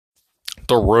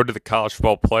The road to the college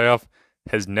football playoff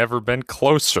has never been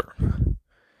closer.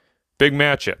 Big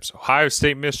matchups: Ohio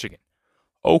State, Michigan,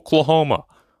 Oklahoma,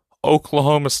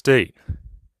 Oklahoma State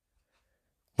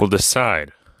will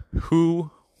decide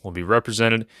who will be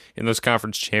represented in those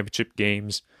conference championship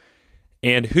games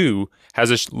and who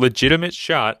has a legitimate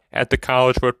shot at the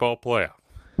college football playoff.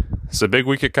 It's a big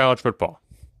week of college football.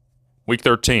 Week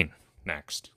 13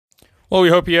 next. Well, we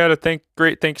hope you had a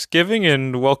great Thanksgiving,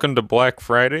 and welcome to Black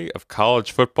Friday of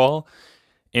college football.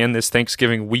 And this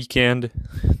Thanksgiving weekend,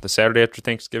 the Saturday after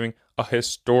Thanksgiving, a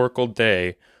historical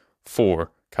day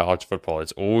for college football.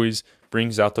 It always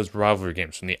brings out those rivalry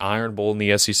games from the Iron Bowl in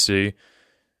the SEC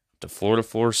to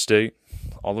Florida State,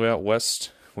 all the way out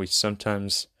west. We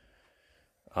sometimes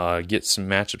get some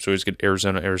matchups. We always get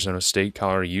Arizona State,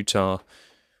 Colorado, Utah.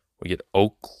 We get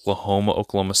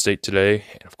Oklahoma State today.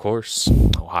 And, of course,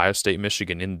 Ohio State,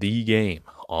 Michigan in the game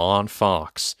on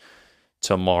Fox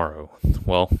tomorrow.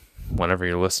 Well, whenever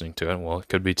you're listening to it. Well, it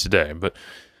could be today, but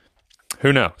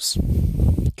who knows?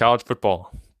 College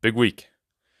football, big week.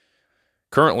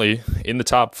 Currently, in the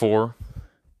top four,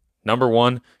 number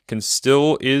one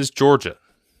still is Georgia.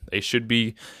 They should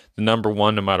be the number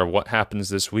one no matter what happens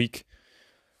this week.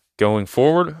 Going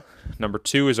forward, number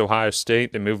two is Ohio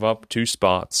State. They move up 2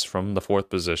 spots from the 4th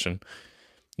position.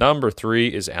 Number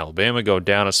 3 is Alabama, go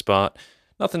down a spot.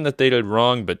 Nothing that they did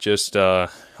wrong, but just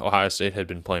Ohio State had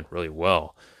been playing really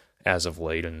well as of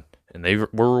late, and they were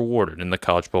rewarded in the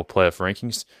college football playoff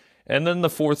rankings. And then the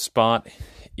 4th spot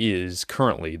is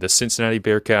currently the Cincinnati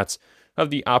Bearcats. Have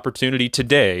the opportunity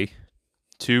today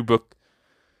to book,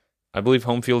 I believe,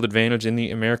 home field advantage in the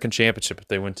American Championship if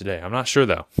they win today. I'm not sure,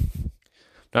 though.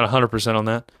 Not 100% on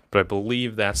that, but I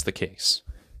believe that's the case.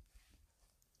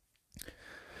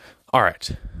 All right.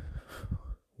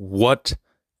 What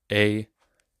a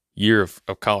year of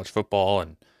college football,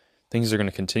 and things are going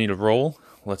to continue to roll.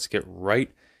 Let's get right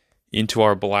into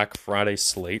our Black Friday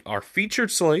slate, our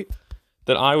featured slate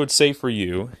that I would say for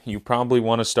you, you probably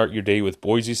want to start your day with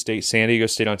Boise State, San Diego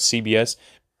State on CBS.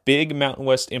 Big Mountain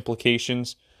West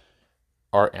implications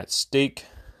are at stake.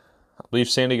 I believe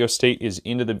San Diego State is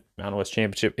into the Mountain West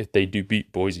Championship if they do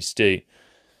beat Boise State.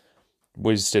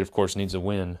 Boise State, of course, needs a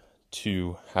win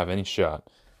to have any shot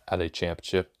at a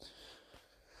championship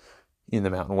in the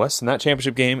Mountain West. And that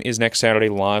championship game is next Saturday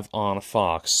live on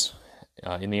Fox.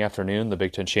 In the afternoon, the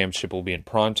Big Ten Championship will be in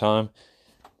prime time.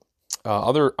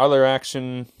 Other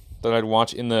action that I'd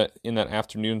watch in that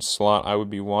afternoon slot, I would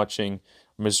be watching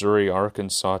Missouri,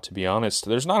 Arkansas, to be honest.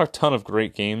 There's not a ton of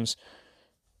great games.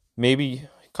 Maybe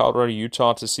Colorado,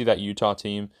 Utah to see that Utah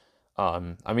team.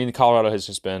 Colorado has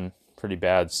just been pretty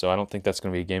bad, so I don't think that's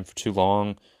going to be a game for too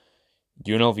long.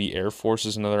 UNLV Air Force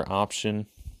is another option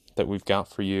that we've got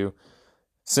for you.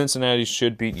 Cincinnati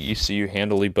should beat ECU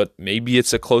handily, but maybe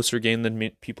it's a closer game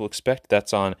than people expect.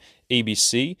 That's on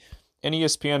ABC. And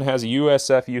ESPN has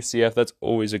USF, UCF. That's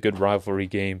always a good rivalry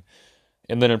game.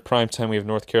 And then in primetime, we have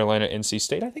North Carolina, NC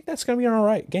State. I think that's going to be an all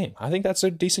right game. I think that's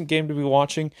a decent game to be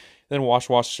watching. Then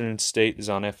Washington State is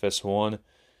on FS1.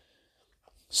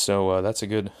 So that's a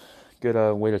good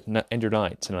way to end your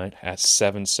night tonight at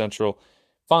 7 Central,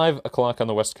 5 o'clock on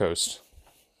the West Coast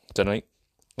tonight.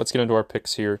 Let's get into our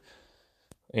picks here.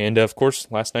 And, of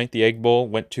course, last night the Egg Bowl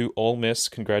went to Ole Miss.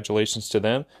 Congratulations to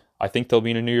them. I think they'll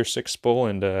be in a New Year's Six Bowl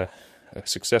and a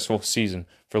successful season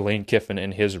for Lane Kiffin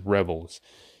and his Rebels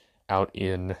out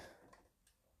in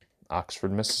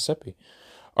Oxford, Mississippi.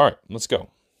 All right, let's go.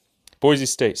 Boise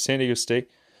State, San Diego State.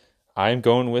 I'm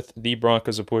going with the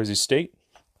Broncos of Boise State.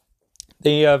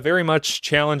 They very much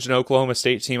challenged an Oklahoma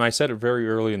State team. I said it very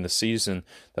early in the season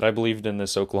that I believed in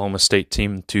this Oklahoma State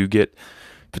team to get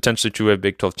potentially to a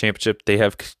Big 12 championship. They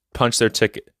have punched their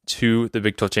ticket to the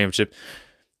Big 12 championship.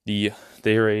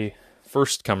 They're a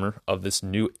first comer of this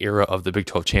new era of the Big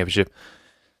 12 championship.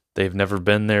 They've never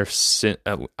been there since.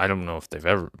 I don't know if they've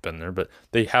ever been there, but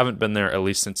they haven't been there at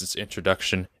least since its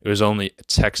introduction. It was only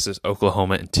Texas,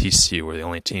 Oklahoma, and TCU were the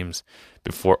only teams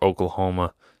before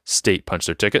Oklahoma State punched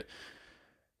their ticket.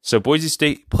 So Boise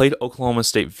State played Oklahoma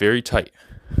State very tight,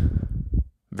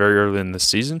 very early in the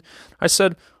season. I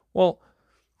said, well,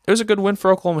 it was a good win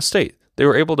for Oklahoma State. They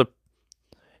were able to,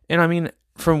 and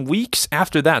from weeks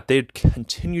after that, they'd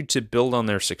continued to build on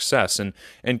their success and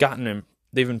gotten them.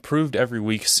 They've improved every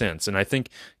week since, and I think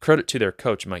credit to their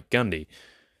coach, Mike Gundy.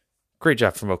 Great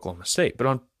job from Oklahoma State. But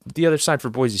on the other side for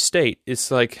Boise State,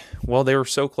 it's like, well, they were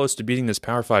so close to beating this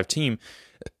Power 5 team,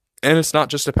 and it's not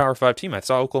just a Power 5 team. I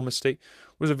saw Oklahoma State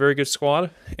was a very good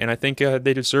squad, and I think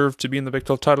they deserve to be in the Big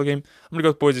 12 title game. I'm going to go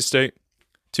with Boise State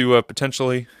to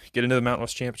potentially get into the Mountain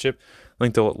West Championship. I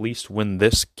think they'll at least win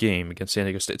this game against San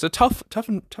Diego State. It's a tough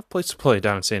place to play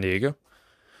down in San Diego.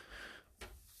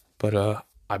 But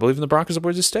I believe in the Broncos of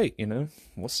Boise State.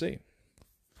 We'll see.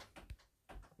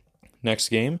 Next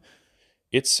game,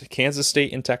 it's Kansas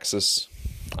State and Texas.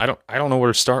 I don't know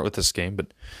where to start with this game, but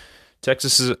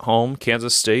Texas is at home.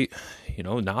 Kansas State,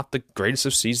 not the greatest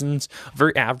of seasons. A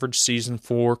very average season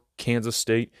for Kansas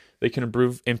State. They can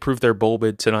improve their bowl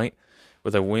bid tonight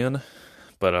with a win.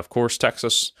 But, of course,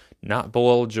 Texas not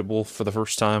bowl eligible for the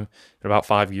first time in about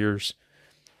 5 years.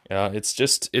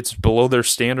 It's below their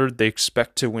standard. They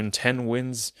expect to win 10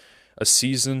 wins a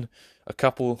season, a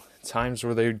couple times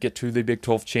where they would get to the Big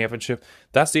 12 championship.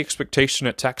 That's the expectation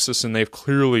at Texas, and they've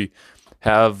clearly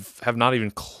have not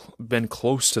even been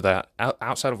close to that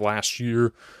outside of last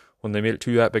year when they made it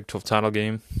to that Big 12 title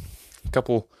game. A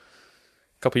couple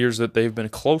years that they've been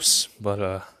close,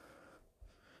 but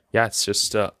it's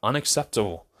just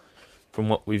unacceptable from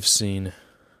what we've seen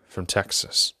from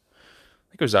Texas.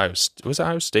 I think it was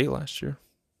Iowa State last year.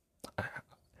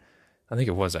 I think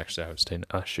it was actually Iowa State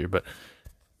last year, but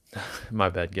my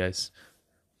bad, guys.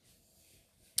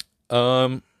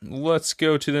 Let's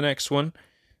go to the next one.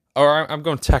 I'm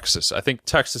going Texas. I think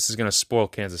Texas is going to spoil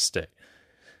Kansas State.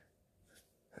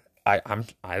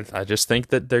 I just think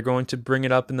that they're going to bring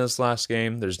it up in this last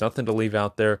game. There's nothing to leave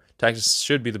out there. Texas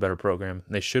should be the better program.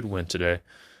 They should win today.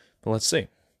 But let's see.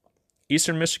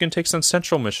 Eastern Michigan takes on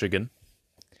Central Michigan.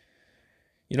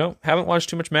 Haven't watched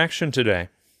too much action today,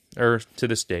 or to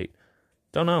this date.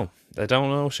 Don't know. I don't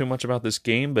know too much about this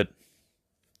game, but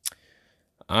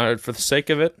for the sake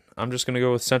of it, I'm just going to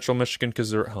go with Central Michigan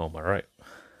because they're at home, all right?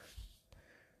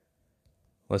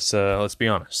 Let's be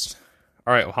honest.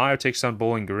 All right, Ohio takes on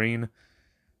Bowling Green.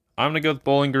 I'm going to go with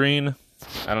Bowling Green.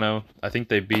 I don't know. I think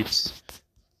they beat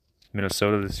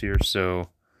Minnesota this year, so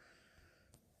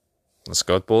let's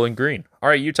go with Bowling Green. All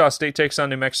right, Utah State takes on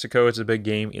New Mexico. It's a big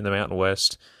game in the Mountain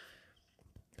West.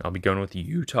 I'll be going with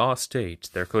Utah State.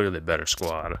 They're clearly the better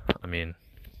squad.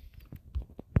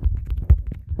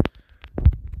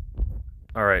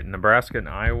 All right, Nebraska and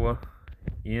Iowa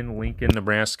in Lincoln,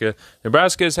 Nebraska.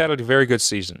 Nebraska has had a very good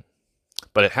season,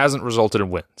 but it hasn't resulted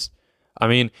in wins.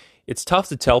 It's tough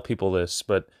to tell people this,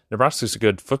 but Nebraska's a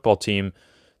good football team.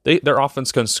 Their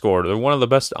offense can score. They're one of the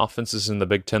best offenses in the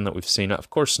Big Ten that we've seen. Of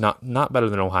course, not better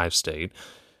than Ohio State.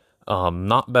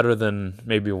 Not better than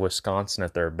maybe Wisconsin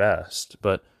at their best,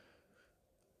 but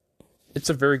it's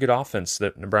a very good offense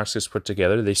that Nebraska's put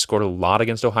together. They scored a lot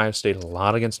against Ohio State, a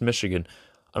lot against Michigan,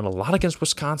 and a lot against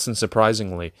Wisconsin,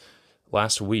 surprisingly,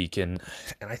 last week. And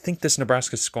I think this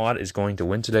Nebraska squad is going to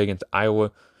win today against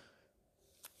Iowa.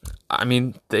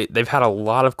 They've had a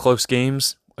lot of close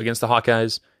games against the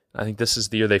Hawkeyes. I think this is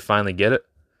the year they finally get it.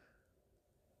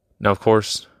 Now, of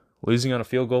course, losing on a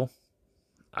field goal,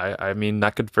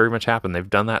 that could very much happen. They've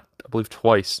done that, I believe,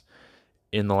 twice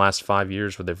in the last 5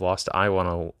 years where they've lost to Iowa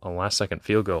on a last-second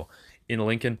field goal in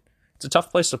Lincoln. It's a tough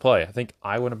place to play. I think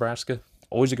Iowa-Nebraska,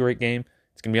 always a great game.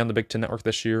 It's going to be on the Big Ten Network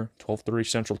this year, 12:30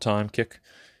 Central Time kick.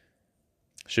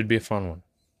 Should be a fun one.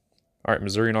 All right,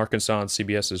 Missouri and Arkansas on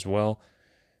CBS as well.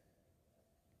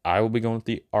 I will be going with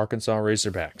the Arkansas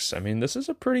Razorbacks. This is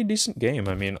a pretty decent game.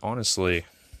 Honestly,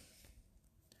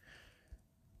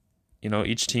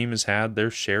 each team has had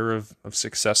their share of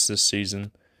success this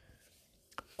season.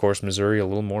 Of course, Missouri a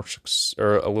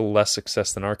little less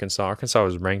success than Arkansas. Arkansas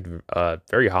was ranked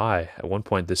very high at one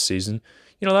point this season.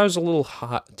 That was a little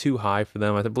too high for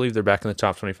them. I believe they're back in the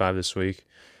top 25 this week.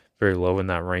 Very low in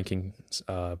that ranking,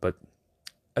 but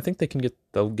I think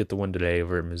they'll get the win today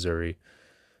over at Missouri.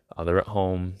 They're at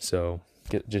home, so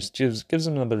just gives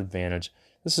them another advantage.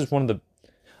 This is I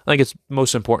think it's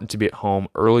most important to be at home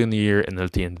early in the year and then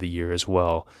at the end of the year as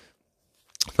well.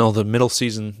 Now, the middle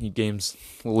season games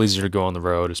a little easier to go on the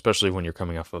road, especially when you're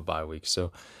coming off of a bye week.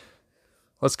 So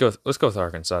let's go with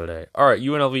Arkansas today. All right,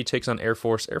 UNLV takes on Air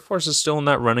Force. Air Force is still in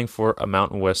that running for a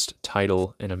Mountain West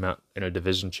title in a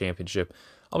division championship.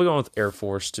 I'll be going with Air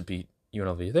Force to beat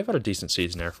UNLV. They've had a decent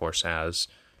season, Air Force has.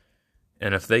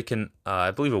 And if they can,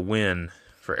 I believe a win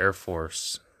for Air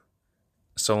Force,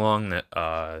 so long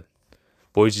that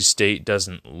Boise State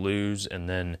doesn't lose, and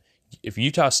then if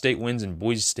Utah State wins and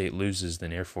Boise State loses,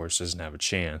 then Air Force doesn't have a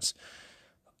chance.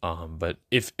 But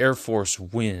if Air Force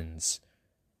wins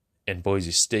and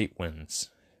Boise State wins,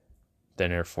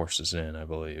 then Air Force is in, I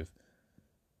believe.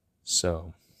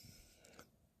 So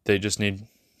they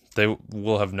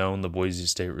will have known the Boise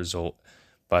State result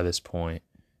by this point,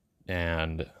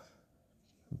 and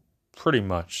pretty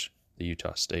much the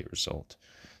Utah State result.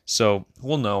 So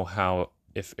we'll know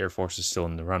if Air Force is still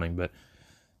in the running, but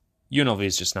UNLV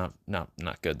is just not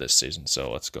good this season,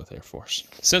 so let's go with Air Force.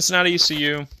 Cincinnati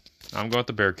ECU, I'm going with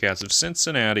the Bearcats of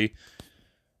Cincinnati.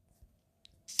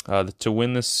 to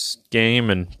win this game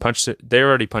and they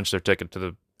already punched their ticket to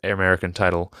the American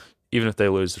title. Even if they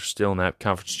lose, they're still in that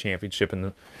conference championship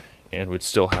and would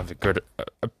still have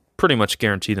pretty much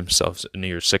guarantee themselves a New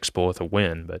Year's Six Bowl with a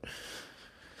win. But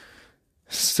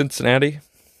Cincinnati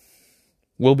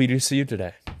will beat TCU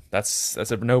today. That's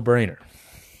a no-brainer.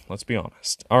 Let's be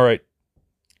honest. All right,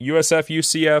 USF,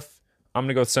 UCF. I'm going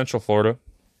to go with Central Florida.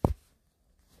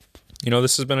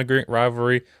 This has been a great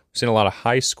rivalry. We've seen a lot of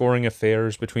high-scoring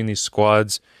affairs between these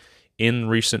squads in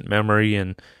recent memory,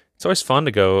 and it's always fun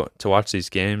to watch these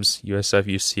games, USF,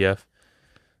 UCF.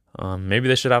 Maybe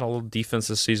they should add a little defense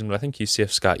this season, but I think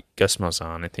UCF's got Gus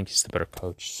Malzahn. I think he's the better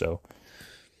coach. So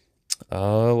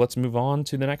let's move on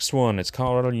to the next one. It's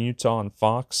Colorado and Utah on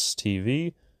Fox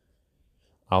TV.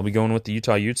 I'll be going with the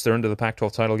Utah Utes. They're into the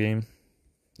Pac-12 title game,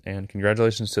 and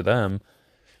congratulations to them.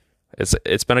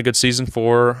 It's been a good season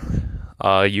for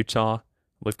Utah. I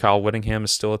believe Kyle Whittingham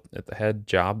is still at the head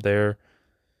job there.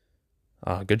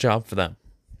 Good job for them.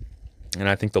 And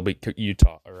I think they'll beat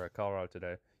Colorado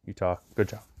today. Utah, good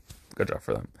job. Good job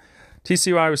for them.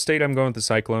 TCU, Iowa State, I'm going with the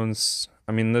Cyclones.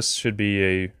 I mean, this should be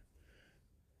a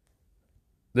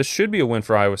win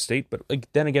for Iowa State, but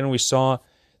then again, we saw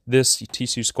this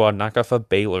TCU squad knock off a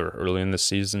Baylor early in the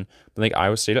season. I think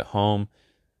Iowa State at home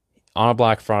on a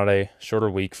Black Friday, shorter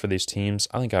week for these teams.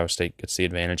 I think Iowa State gets the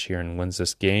advantage here and wins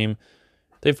this game.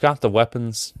 They've got the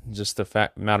weapons, just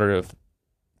the matter of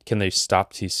can they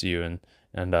stop TCU,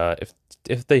 and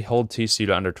if they hold TCU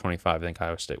to under 25, I think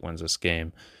Iowa State wins this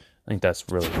game. I think that's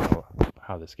really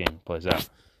how this game plays out.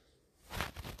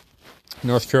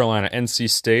 North Carolina, NC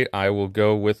State. I will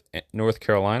go with North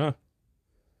Carolina.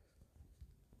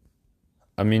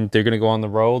 I mean, they're going to go on the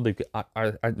road.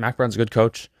 Mac Brown's a good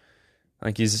coach. I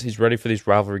think he's ready for these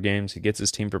rivalry games. He gets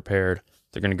his team prepared.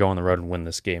 They're going to go on the road and win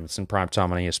this game. It's in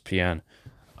primetime on ESPN.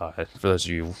 For those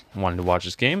of you wanting to watch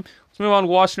this game. Let's move on to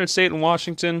Washington State and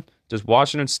Washington. Does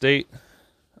Washington State,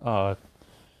 I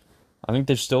think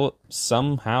they're still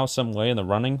somehow, some way in the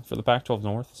running for the Pac-12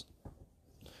 North.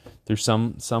 There's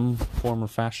some form or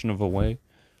fashion of a way.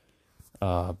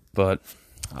 But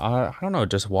I don't know.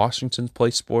 Does Washington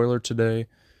play spoiler today?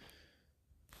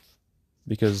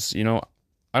 Because,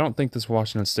 I don't think this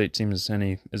Washington State team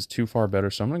is too far better.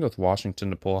 So I'm going to go with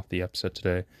Washington to pull off the upset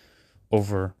today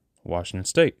over Washington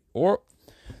State.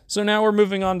 So now we're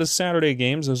moving on to Saturday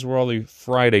games. Those were all the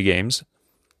Friday games.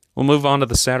 We'll move on to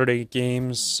the Saturday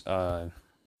games.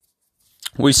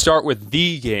 We start with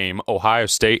the game, Ohio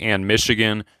State and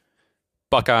Michigan.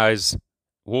 Buckeyes,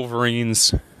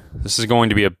 Wolverines. This is going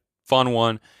to be a fun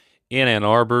one in Ann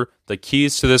Arbor. The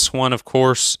keys to this one, of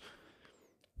course,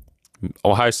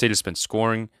 Ohio State has been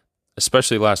scoring,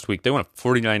 especially last week. They went up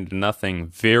 49-0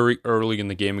 very early in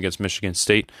the game against Michigan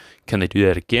State. Can they do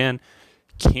that again?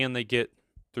 Can they get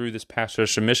through this pass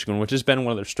rush of Michigan, which has been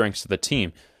one of their strengths of the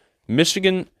team?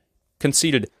 Michigan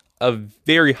conceded a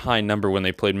very high number when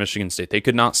they played Michigan State. They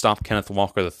could not stop Kenneth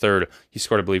Walker III. He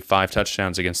scored, I believe, 5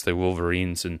 touchdowns against the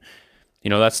Wolverines, and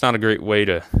that's not a great way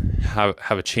to have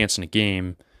a chance in a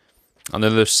game. On the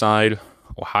other side,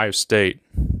 Ohio State,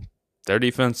 their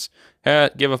defense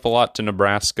give up a lot to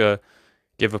Nebraska,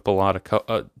 give up a lot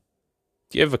of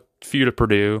give a few to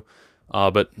Purdue,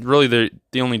 but really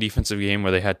the only defensive game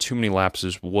where they had too many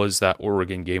lapses was that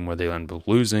Oregon game where they ended up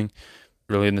losing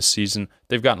early in the season.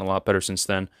 They've gotten a lot better since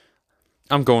then.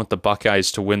 I'm going with the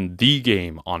Buckeyes to win the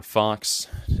game on Fox,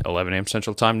 11 a.m.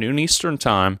 Central Time, noon Eastern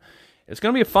Time. It's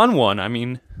going to be a fun one. I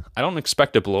mean, I don't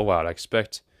expect a blowout. I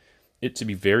expect it to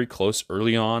be very close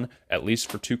early on, at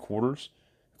least for 2 quarters.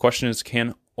 The question is,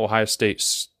 can Ohio State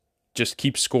just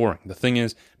keep scoring? The thing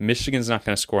is, Michigan's not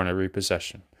going to score on every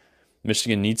possession.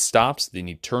 Michigan needs stops. They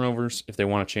need turnovers if they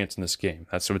want a chance in this game.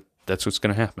 That's what's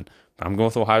going to happen. But I'm going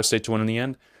with Ohio State to win in the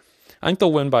end. I think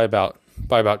they'll win by about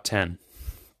 10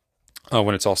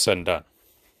 when it's all said and done.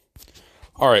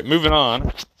 All right, moving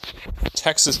on.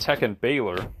 Texas Tech and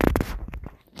Baylor.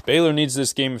 Baylor needs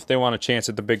this game if they want a chance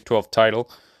at the Big 12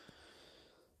 title.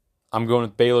 I'm going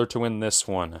with Baylor to win this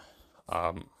one.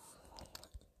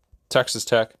 Texas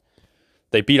Tech,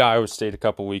 they beat Iowa State a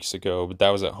couple weeks ago, but that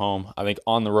was at home. I think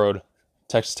on the road,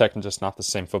 Texas Tech is just not the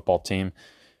same football team.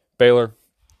 Baylor,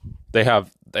 they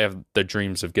have their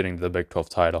dreams of getting to the Big 12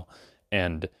 title,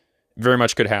 and very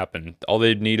much could happen. All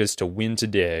they'd need is to win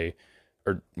today,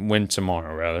 or win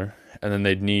tomorrow, rather, and then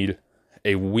they'd need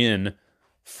a win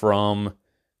from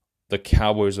the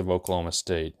Cowboys of Oklahoma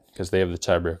State, because they have the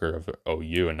tiebreaker of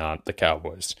OU and not the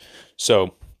Cowboys.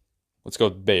 So, let's go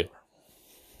with Baylor.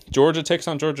 Georgia takes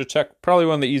on Georgia Tech. Probably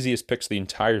one of the easiest picks of the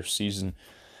entire season.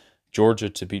 Georgia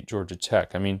to beat Georgia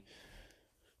Tech. I mean,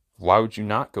 why would you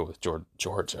not go with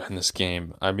Georgia in this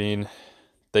game? I mean,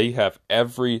 They have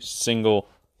every single.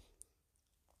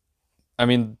 I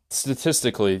mean,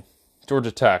 statistically,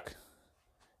 Georgia Tech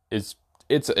is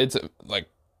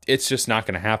it's just not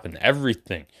going to happen.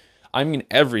 Everything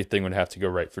would have to go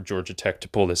right for Georgia Tech to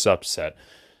pull this upset.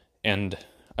 And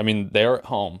I mean, they're at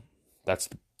home. That's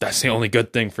the only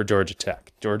good thing for Georgia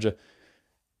Tech. Georgia,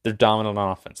 they're dominant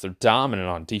on offense. They're dominant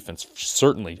on defense.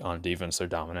 Certainly on defense, they're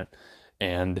dominant.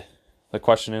 And the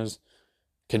question is,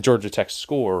 can Georgia Tech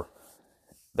score?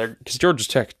 Because Georgia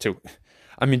Tech,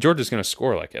 Georgia's going to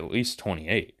score like at least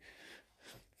 28.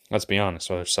 Let's be honest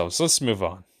with ourselves. Let's move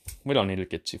on. We don't need to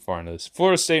get too far into this.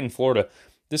 Florida State and Florida.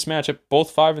 This matchup,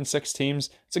 both 5 and 6 teams.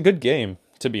 It's a good game,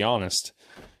 to be honest.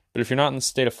 But if you're not in the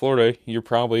state of Florida, you're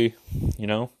probably,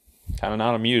 kind of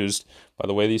not amused by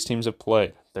the way these teams have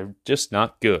played. They're just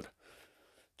not good.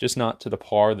 Just not to the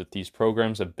par that these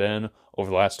programs have been over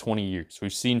the last 20 years.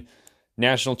 We've seen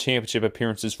national championship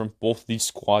appearances from both these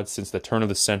squads since the turn of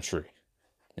the century.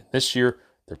 And this year,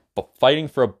 they're fighting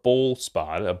for a bowl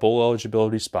spot, a bowl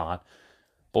eligibility spot.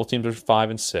 Both teams are 5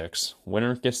 and 6.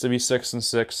 Winner gets to be 6 and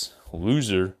 6.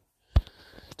 Loser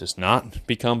does not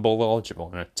become bowl eligible.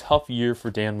 And a tough year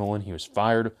for Dan Mullen. He was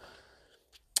fired.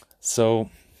 So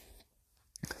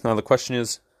now the question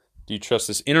is, do you trust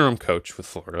this interim coach with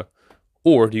Florida,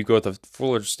 or do you go with the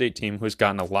Florida State team who has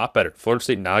gotten a lot better? Florida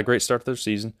State, not a great start to their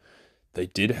season. They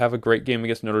did have a great game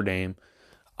against Notre Dame.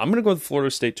 I'm going to go with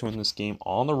Florida State to win this game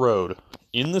on the road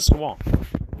in the Swamp.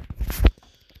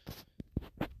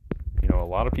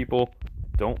 A lot of people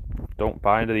don't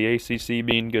buy into the ACC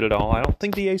being good at all. I don't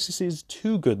think the ACC is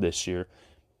too good this year.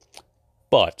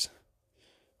 But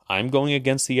I'm going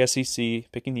against the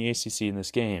SEC, picking the ACC in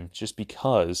this game, just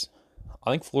because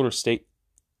I think Florida State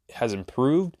has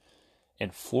improved,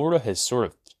 and Florida has sort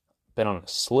of been on a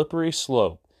slippery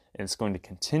slope, and it's going to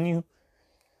continue.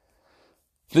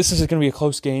 This is going to be a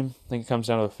close game. I think it comes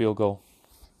down to a field goal.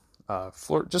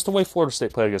 Just the way Florida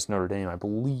State played against Notre Dame, I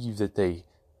believe that they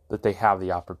have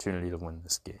the opportunity to win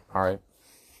this game. All right.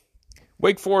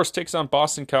 Wake Forest takes on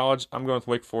Boston College. I'm going with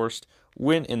Wake Forest.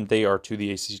 Win, and they are to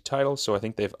the ACC title, so I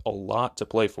think they have a lot to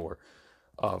play for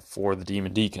the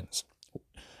Demon Deacons.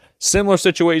 Similar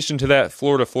situation to that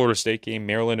Florida State game,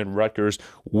 Maryland and Rutgers.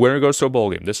 Winner goes to a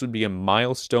bowl game. This would be a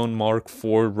milestone mark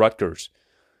for Rutgers.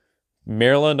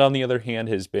 Maryland, on the other hand,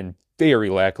 has been very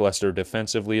lackluster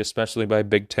defensively, especially by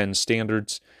Big Ten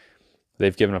standards.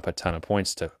 They've given up a ton of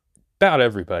points to about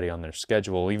everybody on their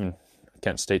schedule. Even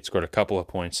Kent State scored a couple of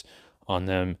points on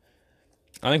them.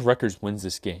 I think Rutgers wins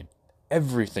this game.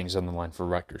 Everything's on the line for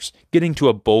Rutgers. Getting to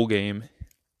a bowl game,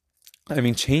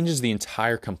 changes the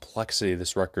entire complexity of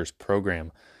this Rutgers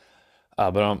program.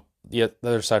 But on the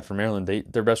other side for Maryland,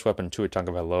 their best weapon, Talia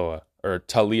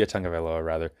Tagovailoa,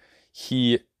 rather.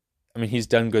 He's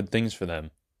done good things for them.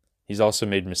 He's also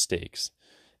made mistakes.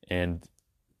 And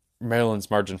Maryland's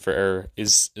margin for error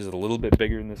is a little bit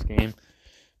bigger in this game.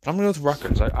 But I'm going to go with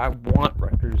Rutgers. I want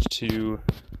Rutgers to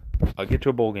get to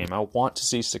a bowl game. I want to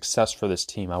see success for this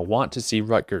team. I want to see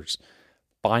Rutgers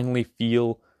finally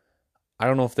feel, I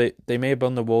don't know if they may have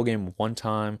won the bowl game one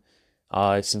time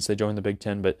since they joined the Big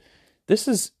Ten, but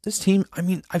this team,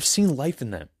 I've seen life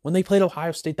in them. When they played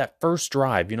Ohio State that first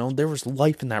drive, there was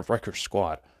life in that Rutgers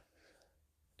squad.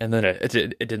 And then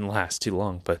it didn't last too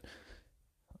long, but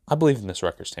I believe in this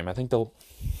Rutgers team. I think they'll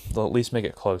at least make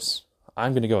it close.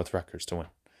 I'm going to go with Rutgers to win.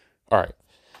 All right.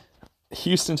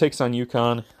 Houston takes on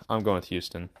UConn. I'm going with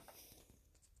Houston.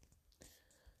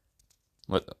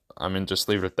 Just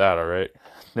leave it at that, all right?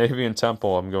 Navy and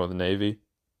Temple, I'm going with Navy.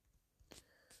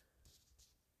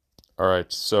 All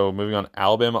right, so moving on.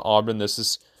 Alabama-Auburn. This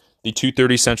is the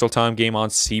 2:30 Central Time game on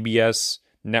CBS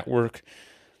Network.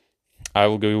 I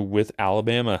will go with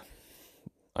Alabama.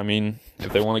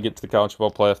 If they want to get to the college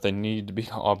football playoff, they need to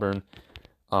beat Auburn.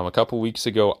 A couple weeks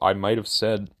ago, I might have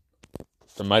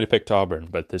picked Auburn,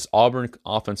 but this Auburn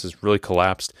offense has really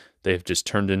collapsed. They've just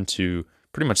turned into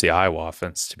pretty much the Iowa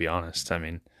offense, to be honest.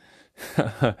 I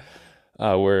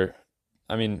looked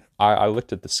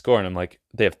at the score and I'm like,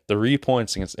 they have 3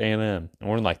 points against A&M, and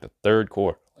we're in like the third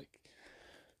quarter.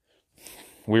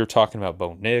 We were talking about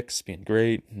Bo Nix being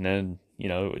great, and then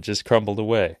it just crumbled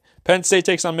away. Penn State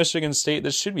takes on Michigan State.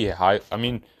 This should be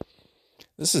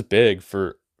this is big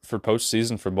for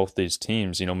postseason for both these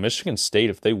teams. Michigan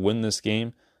State, if they win this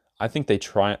game, I think they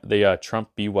trump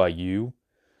BYU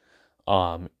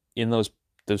in those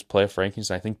playoff rankings.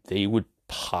 I think they would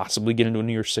possibly get into a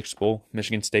New Year's Six Bowl.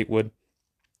 Michigan State would.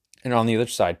 And on the other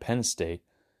side, Penn State.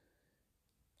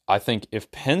 I think if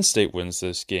Penn State wins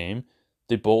this game,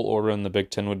 the bowl order in the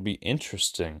Big Ten would be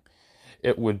interesting.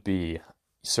 It would be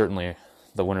certainly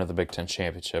the winner of the Big Ten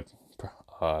championship.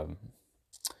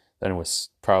 then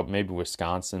probably maybe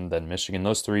Wisconsin, then Michigan.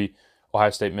 Those three,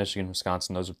 Ohio State, Michigan,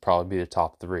 Wisconsin, those would probably be the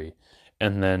top three.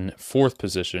 And then fourth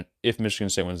position, if Michigan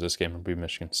State wins this game, would be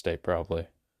Michigan State probably.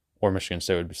 Or Michigan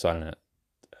State would be sliding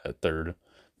at third.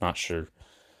 Not sure.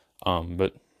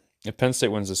 But if Penn State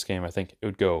wins this game, I think it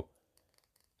would go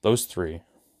those three,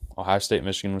 Ohio State,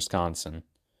 Michigan, Wisconsin.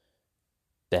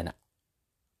 Then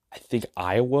I think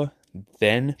Iowa,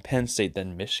 then Penn State,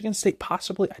 then Michigan State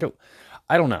possibly.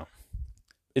 I don't know.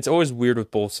 It's always weird with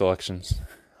bowl selections.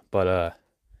 But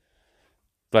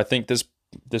I think this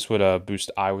would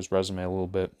boost Iowa's resume a little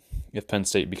bit if Penn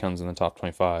State becomes in the top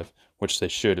 25, which they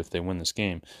should if they win this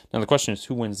game. Now the question is,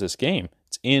 who wins this game?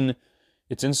 It's in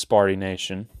Sparty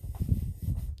Nation,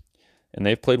 and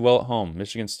they've played well at home.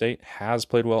 Michigan State has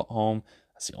played well at home.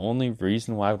 That's the only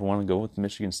reason why I would want to go with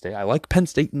Michigan State. I like Penn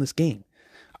State in this game.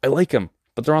 I like them,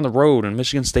 but they're on the road, and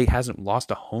Michigan State hasn't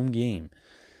lost a home game.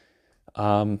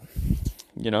 I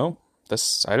didn't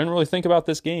really think about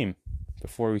this game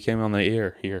before we came on the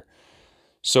air here.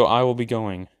 So I will be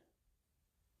going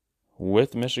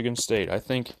with Michigan State. I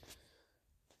think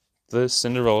the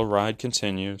Cinderella ride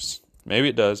continues. Maybe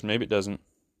it does, maybe it doesn't.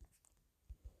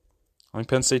 I think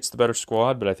Penn State's the better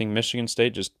squad, but I think Michigan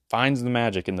State just finds the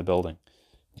magic in the building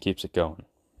and keeps it going.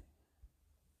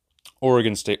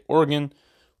 Oregon State. Oregon,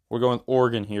 we're going with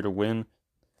Oregon here to win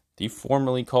the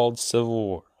formerly called Civil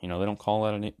War. They don't call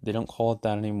it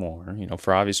that anymore,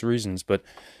 for obvious reasons, but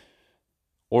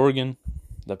Oregon,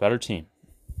 the better team.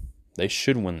 They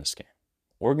should win this game.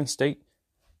 Oregon State,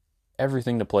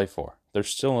 everything to play for. They're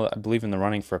still, I believe, in the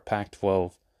running for a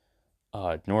Pac-12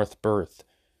 North berth.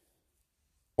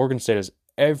 Oregon State has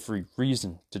every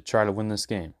reason to try to win this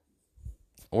game.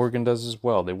 Oregon does as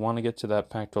well. They want to get to that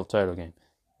Pac-12 title game.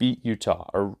 Beat Utah,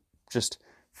 or just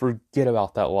forget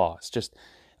about that loss. Just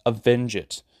avenge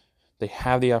it. They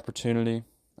have the opportunity.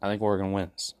 I think Oregon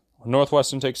wins.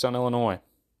 Northwestern takes on Illinois.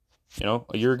 A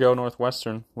year ago,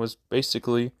 Northwestern was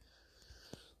basically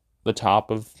the top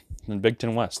of the Big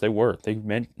Ten West. They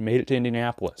made it to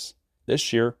Indianapolis.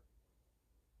 This year,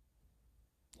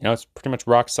 it's pretty much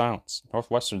rock silence.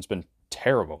 Northwestern's been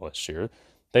terrible this year.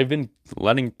 They've been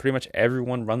letting pretty much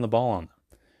everyone run the ball on them.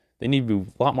 They need to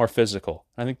be a lot more physical.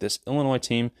 I think this Illinois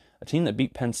team, a team that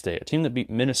beat Penn State, a team that beat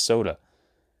Minnesota,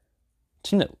 a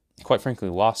team that, quite frankly,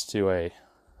 lost to a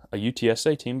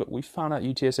UTSA team, but we found out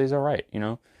UTSA's all right,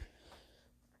 I'm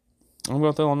going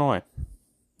with Illinois.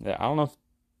 Yeah, I don't know if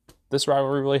this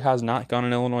rivalry really has not gone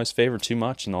in Illinois' favor too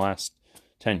much in the last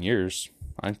 10 years.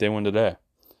 I think they win today.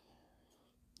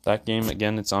 That game,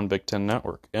 again, it's on Big Ten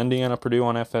Network. Indiana-Purdue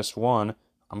on FS1.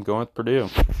 I'm going with Purdue.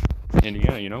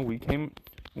 Indiana, we came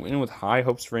in with high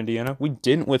hopes for Indiana. We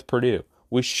didn't with Purdue.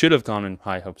 We should have gone in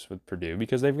high hopes with Purdue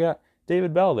because they've got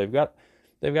David Bell. They've got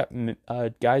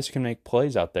guys who can make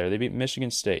plays out there. They beat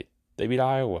Michigan State. They beat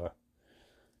Iowa.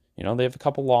 They have a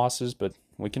couple losses, but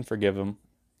we can forgive them.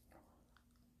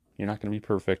 You're not going to be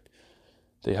perfect.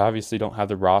 They obviously don't have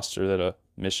the roster that a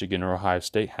Michigan or Ohio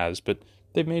State has, but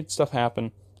they've made stuff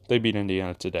happen. They beat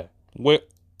Indiana today.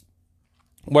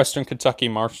 Western Kentucky,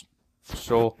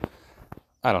 Marshall.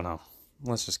 I don't know.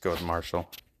 Let's just go with Marshall.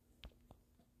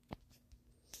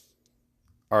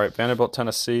 All right, Vanderbilt,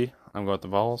 Tennessee. I'm going with the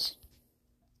Vols.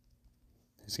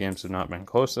 These games have not been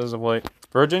close as of late.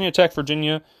 Virginia Tech,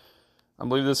 Virginia. I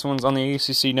believe this one's on the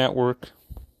ACC network.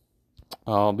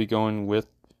 I'll be going with...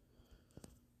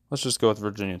 Let's just go with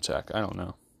Virginia Tech. I don't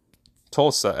know.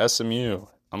 Tulsa, SMU.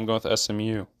 I'm going with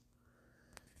SMU.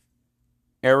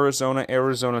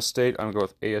 Arizona State. I'm going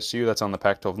with ASU. That's on the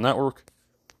Pac-12 network.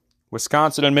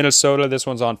 Wisconsin and Minnesota. This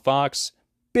one's on Fox.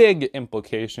 Big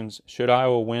implications. Should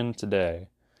Iowa win today,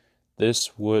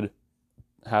 this would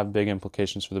have big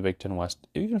implications for the Big Ten West.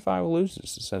 Even if Iowa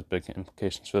loses, this has big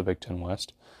implications for the Big Ten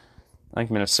West. I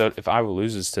think Minnesota, if Iowa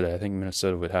loses today, I think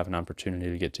Minnesota would have an opportunity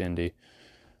to get to Indy.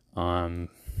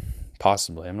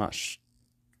 Possibly. I'm not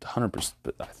 100%,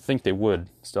 but I think they would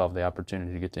still have the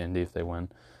opportunity to get to Indy if they win.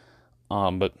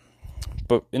 But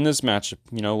in this matchup,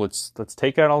 let's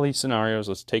take out all these scenarios.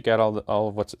 Let's take out all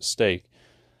of what's at stake.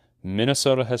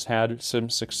 Minnesota has had some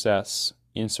success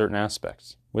in certain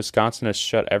aspects. Wisconsin has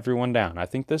shut everyone down. I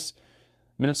think this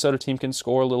Minnesota team can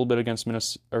score a little bit against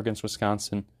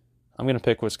Wisconsin. I'm going to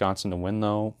pick Wisconsin to win,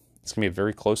 though. It's going to be a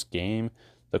very close game.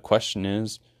 The question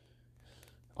is,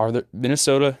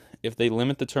 Minnesota, if they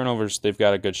limit the turnovers, they've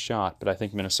got a good shot. But I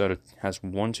think Minnesota has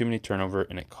one too many turnover,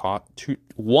 and it caught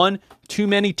one too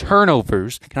many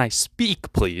turnovers. Can I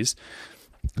speak, please?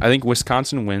 I think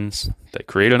Wisconsin wins. They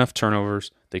create enough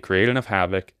turnovers. They create enough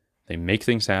havoc. They make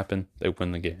things happen. They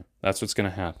win the game. That's what's going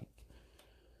to happen.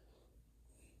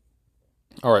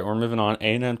 All right, we're moving on.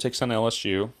 A&M takes on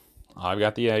LSU. I've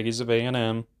got the Aggies of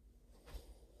A&M.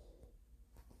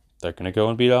 They're going to go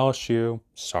and beat LSU.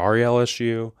 Sorry,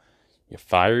 LSU. You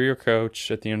fire your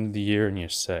coach at the end of the year and you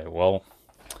say, well,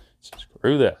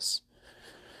 screw this.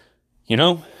 You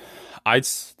know, I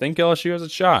think LSU has a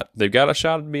shot. They've got a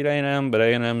shot to beat A&M, but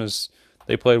A&M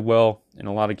they played well in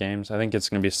a lot of games. I think it's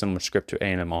going to be a similar script to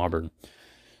A&M Auburn.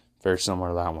 Very similar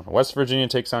to that one. West Virginia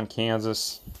takes on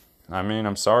Kansas. I mean,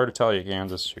 I'm sorry to tell you,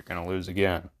 Kansas, you're going to lose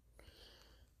again.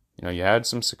 You know, you had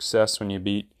some success when you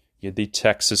beat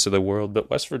Texas of the world, but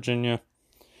West Virginia,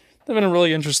 they've been a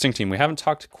really interesting team. We haven't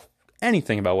talked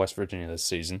anything about West Virginia this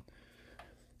season,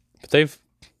 but they've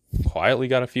quietly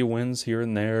got a few wins here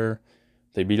and there.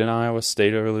 They beat an Iowa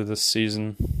State earlier this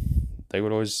season. They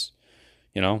would always,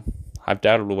 I've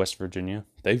doubted West Virginia.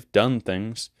 They've done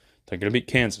things. They're going to beat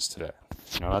Kansas today.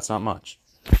 That's not much.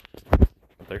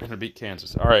 But they're going to beat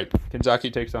Kansas. All right, Kentucky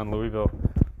takes on Louisville.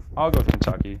 I'll go with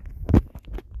Kentucky.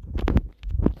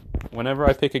 Whenever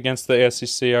I pick against the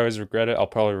SEC, I always regret it. I'll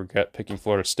probably regret picking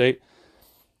Florida State.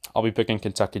 I'll be picking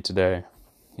Kentucky today.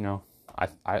 I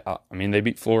mean, they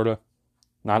beat Florida.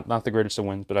 Not the greatest of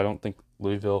wins, but I don't think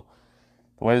Louisville,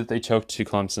 the way that they choked to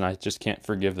Clemson, I just can't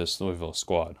forgive this Louisville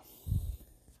squad.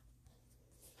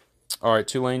 All right,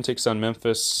 Tulane takes on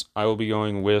Memphis. I will be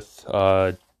going with,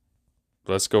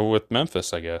 let's go with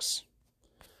Memphis, I guess.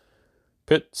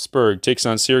 Pittsburgh takes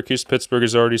on Syracuse. Pittsburgh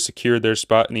has already secured their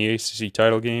spot in the ACC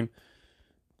title game.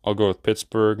 I'll go with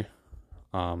Pittsburgh.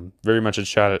 Very much a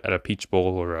shot at a Peach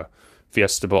Bowl or a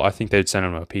Fiesta Bowl. I think they'd send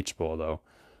them a Peach Bowl, though.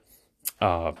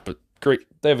 But great.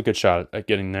 They have a good shot at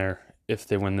getting there if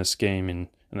they win this game and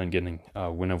then getting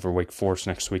a win over Wake Forest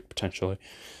next week, potentially.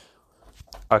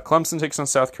 Clemson takes on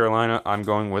South Carolina. I'm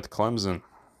going with Clemson.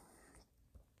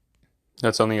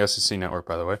 That's on the SEC network,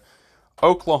 by the way.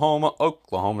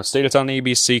 Oklahoma State. It's on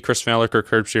ABC. Chris Fowler, Kirk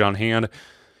Herbstreit on hand.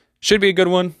 Should be a good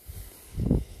one.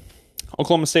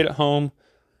 Oklahoma State at home.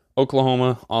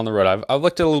 Oklahoma on the road. I've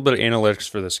looked at a little bit of analytics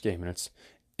for this game,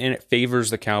 and it favors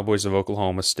the Cowboys of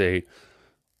Oklahoma State.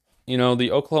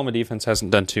 The Oklahoma defense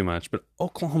hasn't done too much, but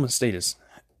Oklahoma State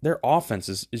their offense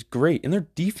is great, and their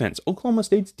defense, Oklahoma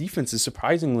State's defense is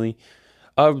surprisingly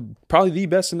probably the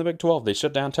best in the Big 12. They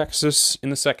shut down Texas in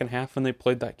the second half when they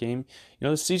played that game.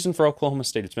 The season for Oklahoma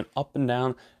State, it's been up and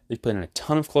down. They've played in a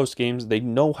ton of close games. They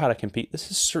know how to compete.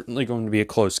 This is certainly going to be a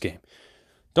close game.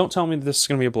 Don't tell me that this is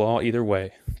going to be a blowout either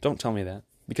way. Don't tell me that.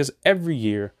 Because every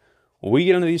year, we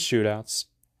get into these shootouts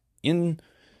in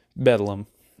Bedlam,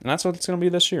 and that's what it's going to be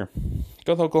this year.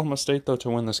 Go with Oklahoma State, though, to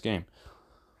win this game.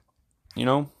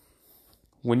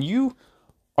 When you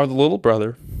are the little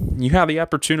brother, you have the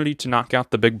opportunity to knock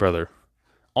out the big brother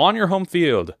on your home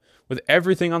field with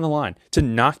everything on the line, to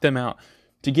knock them out,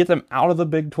 to get them out of the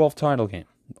Big 12 title game.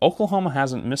 Oklahoma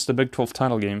hasn't missed a Big 12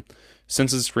 title game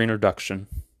since its reintroduction.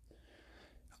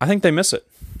 I think they miss it.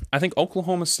 I think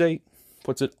Oklahoma State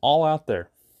puts it all out there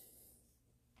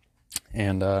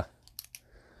and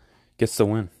gets the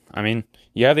win. I mean,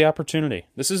 you have the opportunity.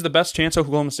 This is the best chance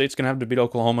Oklahoma State's going to have to beat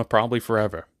Oklahoma probably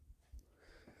forever.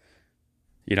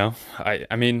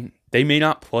 I mean, they may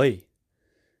not play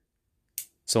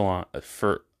so long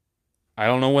I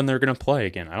don't know when they're going to play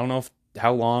again. I don't know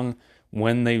how long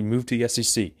when they move to the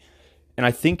SEC. And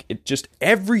I think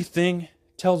everything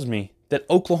tells me that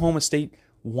Oklahoma State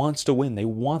wants to win. They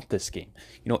want this game.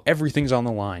 Everything's on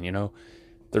the line.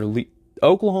 They're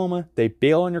Oklahoma, they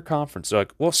bail on your conference. They're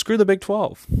like, well, screw the Big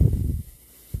 12.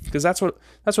 Because that's what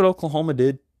Oklahoma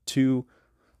did to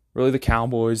really the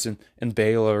Cowboys and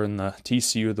Baylor and the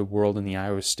TCU of the world and the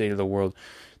Iowa State of the world.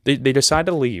 They decide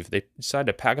to leave. They decide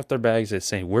to pack up their bags. They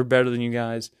say, we're better than you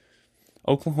guys.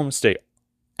 Oklahoma State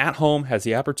at home has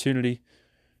the opportunity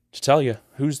to tell you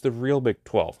who's the real Big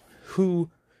 12.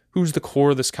 Who's the core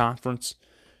of this conference.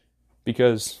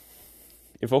 Because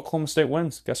if Oklahoma State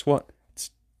wins, guess what?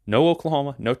 It's no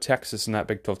Oklahoma, no Texas in that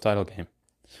Big 12 title game.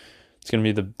 It's going to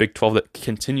be the Big 12 that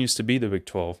continues to be the Big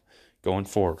 12 going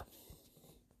forward.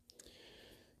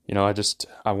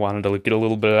 I wanted to get a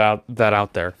little bit of that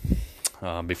out there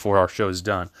before our show is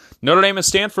done. Notre Dame and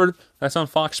Stanford, that's on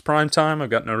Fox Primetime. I've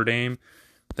got Notre Dame.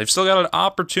 They've still got an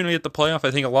opportunity at the playoff.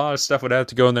 I think a lot of stuff would have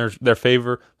to go in their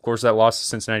favor. Of course, that loss to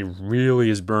Cincinnati really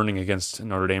is burning against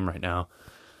Notre Dame right now.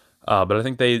 But I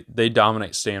think they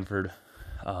dominate Stanford.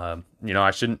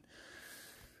 I shouldn't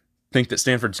think that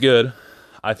Stanford's good.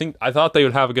 I thought they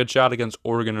would have a good shot against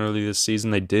Oregon early this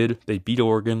season. They did. They beat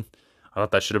Oregon. I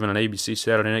thought that should have been an ABC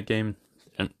Saturday night game,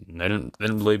 and they didn't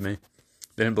believe me.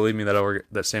 They didn't believe me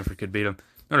that Stanford could beat them.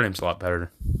 Notre Dame's a lot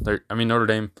better. Notre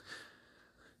Dame,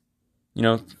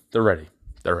 they're ready.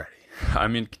 They're ready. I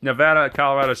mean, Nevada,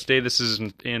 Colorado State. This is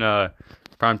in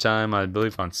Primetime, I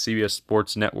believe, on CBS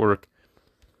Sports Network.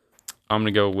 I'm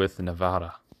going to go with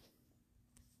Nevada.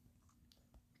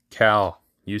 Cal,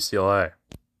 UCLA.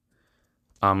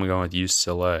 I'm going with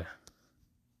UCLA.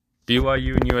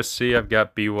 BYU and USC, I've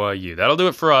got BYU. That'll do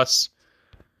it for us.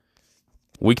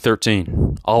 Week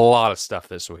 13. A lot of stuff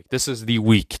this week. This is the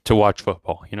week to watch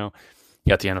football, You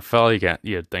got the NFL,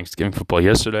 you had Thanksgiving football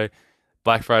yesterday,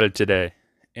 Black Friday today,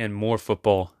 and more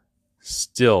football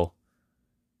still.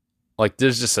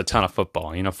 There's just a ton of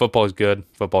football. Football is good.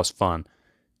 Football is fun.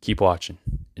 Keep watching.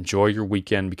 Enjoy your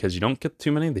weekend because you don't get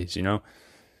too many of these,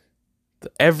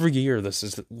 Every year, this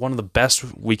is one of the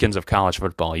best weekends of college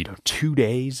football. 2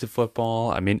 days of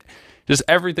football. Just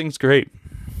everything's great.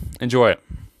 Enjoy it.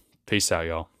 Peace out,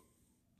 y'all.